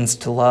what it means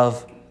to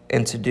love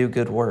and to do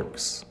good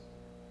works.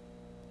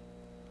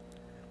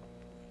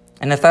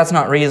 And if that's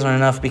not reason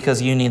enough,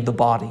 because you need the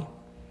body,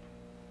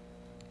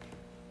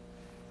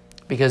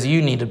 because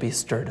you need to be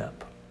stirred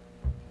up,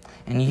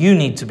 and you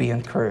need to be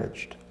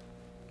encouraged.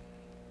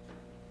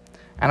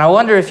 And I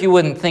wonder if you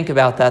wouldn't think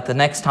about that the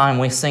next time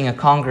we sing a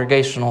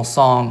congregational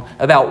song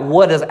about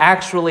what is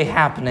actually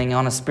happening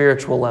on a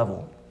spiritual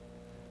level.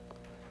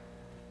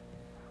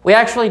 We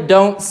actually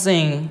don't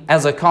sing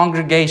as a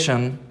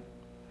congregation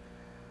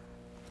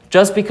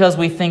just because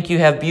we think you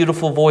have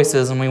beautiful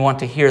voices and we want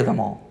to hear them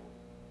all.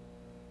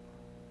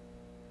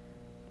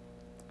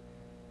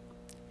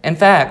 In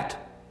fact,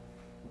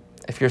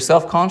 if you're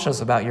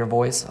self-conscious about your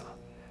voice,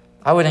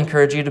 I would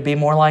encourage you to be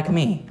more like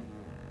me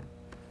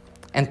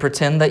and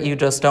pretend that you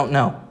just don't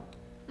know.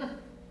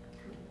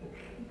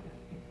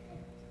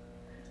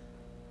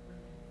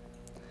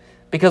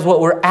 Because what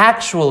we're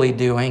actually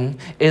doing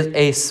is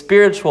a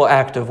spiritual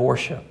act of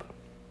worship.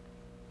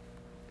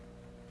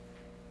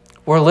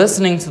 We're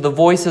listening to the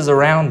voices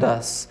around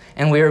us,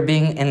 and we are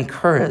being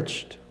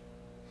encouraged.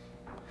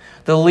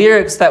 The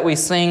lyrics that we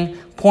sing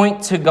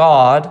point to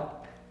God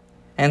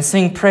and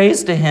sing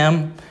praise to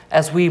Him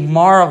as we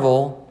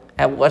marvel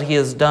at what He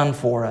has done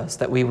for us,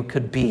 that we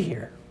could be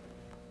here.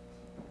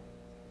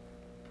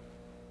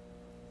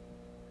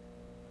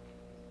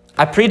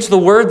 I preach the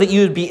word that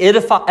you would be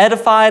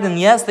edified, and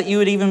yes, that you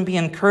would even be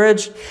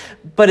encouraged,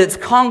 but it's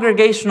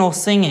congregational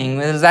singing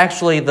that is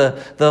actually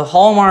the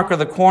hallmark or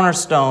the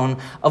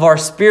cornerstone of our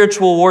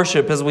spiritual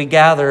worship as we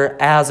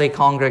gather as a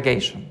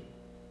congregation.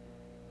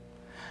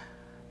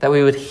 That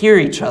we would hear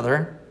each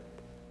other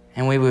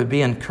and we would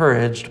be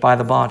encouraged by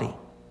the body.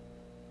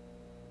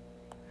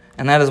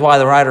 And that is why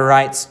the writer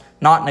writes,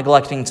 not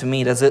neglecting to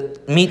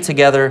meet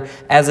together,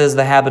 as is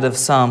the habit of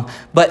some,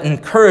 but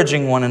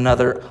encouraging one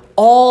another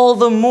all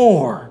the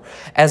more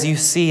as you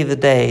see the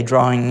day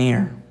drawing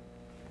near.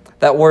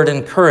 That word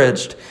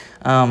encouraged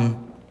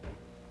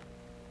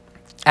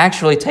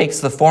actually takes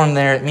the form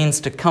there. It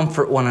means to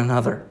comfort one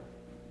another.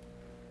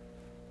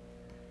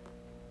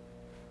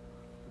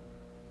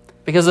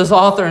 Because this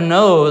author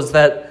knows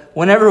that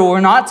whenever we're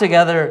not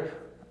together,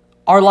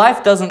 our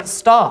life doesn't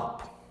stop.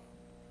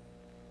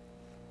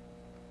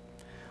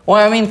 Well,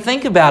 I mean,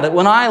 think about it.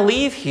 When I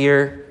leave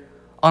here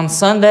on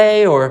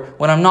Sunday, or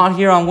when I'm not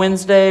here on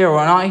Wednesday, or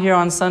when I'm not here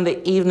on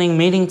Sunday evening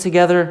meeting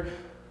together,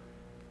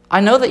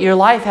 I know that your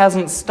life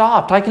hasn't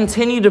stopped. I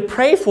continue to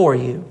pray for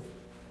you.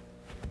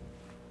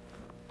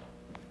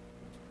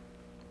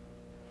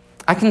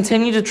 I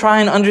continue to try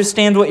and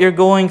understand what you're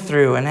going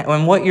through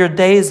and what your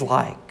day's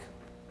like.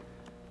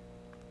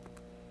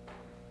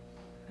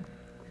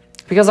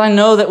 Because I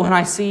know that when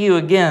I see you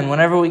again,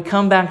 whenever we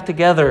come back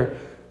together,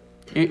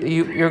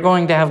 you're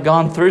going to have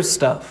gone through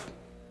stuff.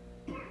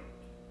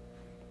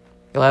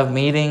 You'll have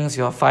meetings,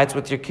 you'll have fights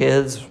with your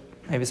kids,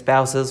 maybe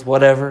spouses,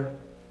 whatever.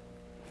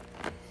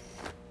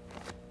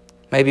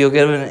 Maybe you'll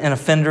get in a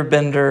fender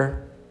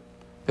bender.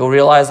 You'll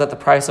realize that the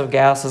price of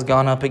gas has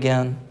gone up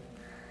again.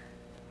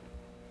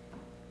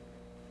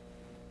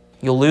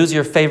 You'll lose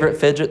your favorite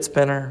fidget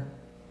spinner.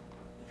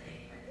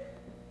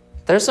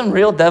 There's some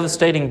real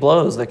devastating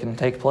blows that can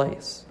take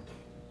place.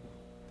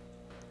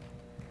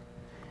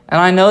 And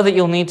I know that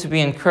you'll need to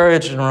be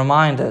encouraged and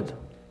reminded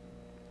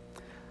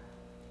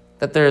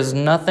that there is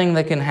nothing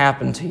that can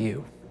happen to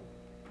you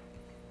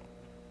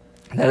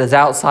that is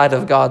outside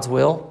of God's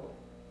will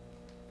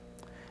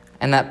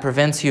and that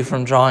prevents you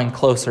from drawing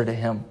closer to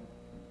Him.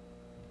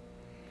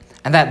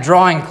 And that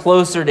drawing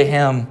closer to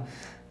Him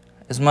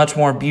is much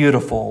more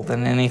beautiful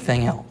than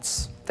anything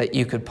else that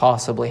you could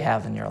possibly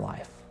have in your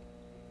life.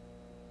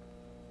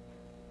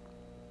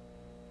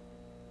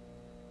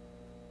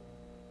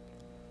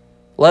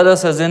 Let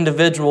us as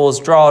individuals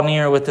draw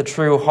near with a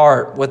true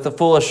heart, with the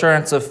full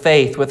assurance of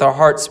faith, with our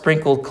hearts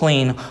sprinkled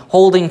clean,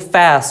 holding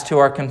fast to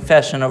our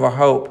confession of our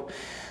hope.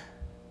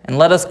 And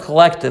let us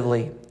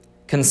collectively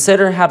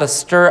consider how to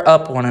stir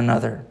up one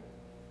another,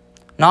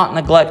 not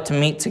neglect to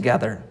meet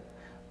together,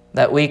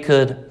 that we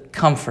could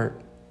comfort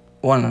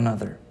one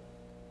another.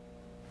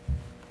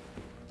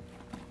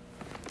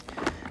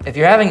 If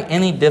you're having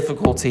any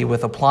difficulty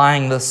with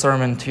applying this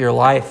sermon to your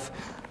life,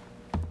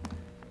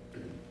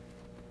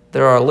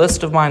 there are a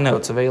list of my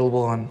notes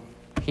available on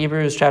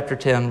Hebrews chapter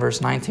 10,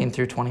 verse 19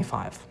 through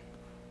 25.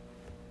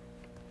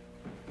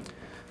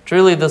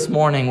 Truly, this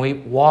morning we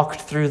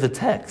walked through the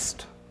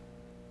text.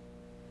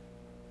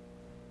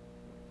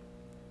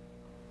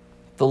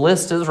 The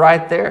list is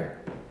right there.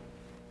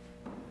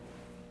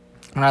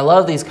 And I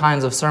love these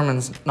kinds of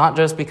sermons, not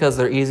just because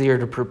they're easier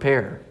to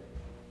prepare,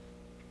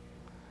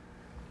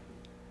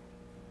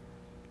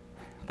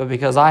 but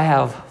because I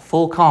have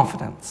full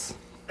confidence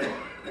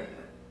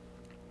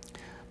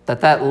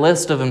that that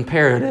list of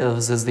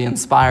imperatives is the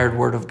inspired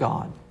Word of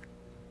God.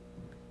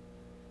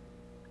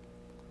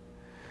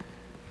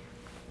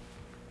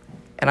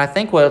 And I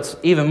think what's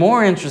even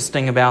more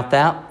interesting about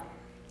that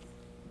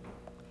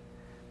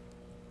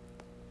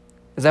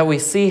is that we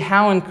see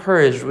how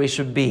encouraged we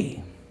should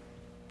be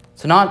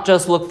to not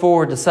just look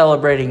forward to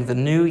celebrating the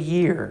new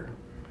year,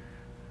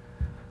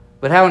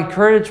 but how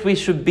encouraged we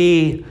should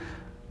be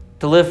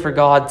to live for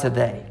God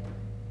today.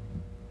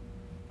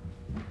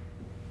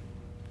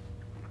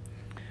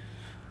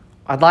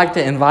 I'd like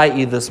to invite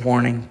you this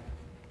morning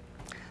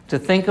to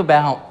think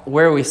about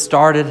where we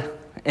started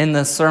in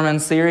this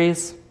sermon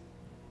series,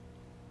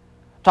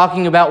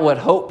 talking about what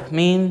hope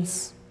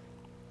means,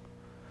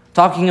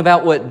 talking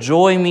about what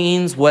joy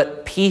means,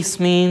 what peace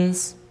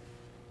means.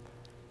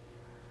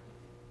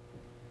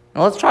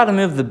 Now let's try to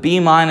move the B-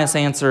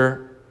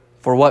 answer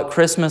for what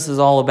Christmas is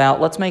all about.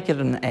 Let's make it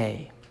an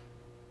A.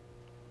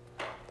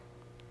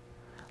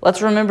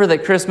 Let's remember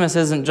that Christmas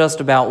isn't just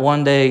about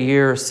one day a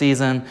year or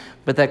season,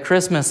 but that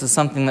Christmas is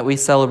something that we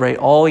celebrate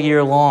all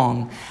year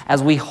long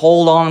as we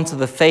hold on to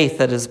the faith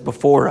that is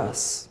before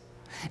us.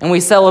 And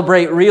we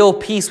celebrate real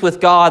peace with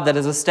God that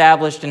is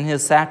established in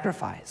His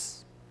sacrifice.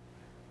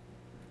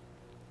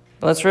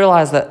 But let's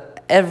realize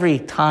that every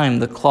time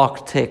the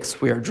clock ticks,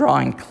 we are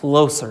drawing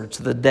closer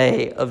to the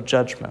day of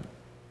judgment.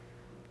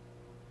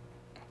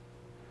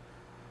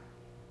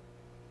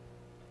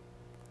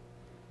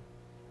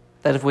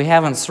 That if we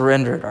haven't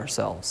surrendered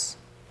ourselves,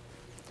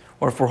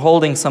 or if we're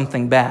holding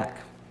something back,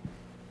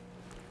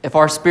 if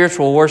our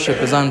spiritual worship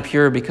is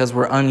impure because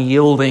we're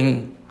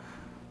unyielding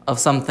of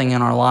something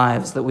in our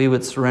lives, that we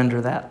would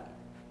surrender that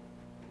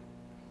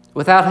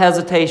without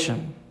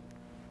hesitation.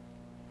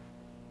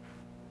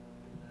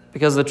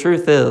 Because the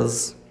truth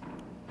is,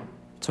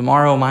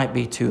 tomorrow might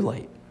be too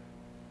late.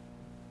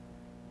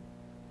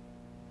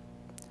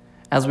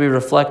 As we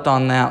reflect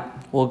on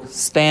that, we'll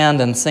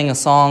stand and sing a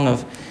song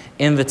of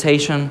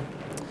invitation.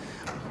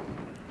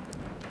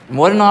 And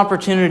what an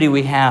opportunity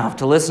we have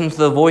to listen to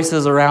the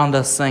voices around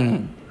us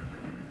singing,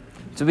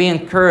 to be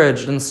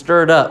encouraged and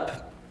stirred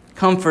up,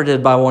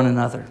 comforted by one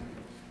another.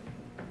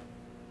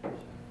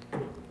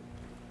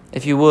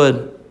 If you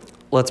would,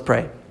 let's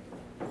pray.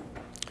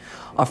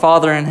 Our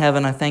Father in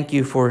heaven, I thank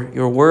you for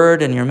your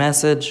word and your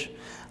message.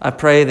 I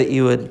pray that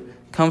you would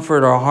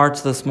comfort our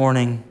hearts this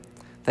morning,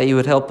 that you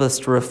would help us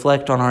to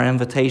reflect on our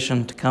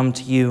invitation to come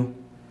to you.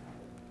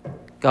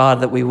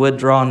 God, that we would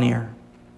draw near.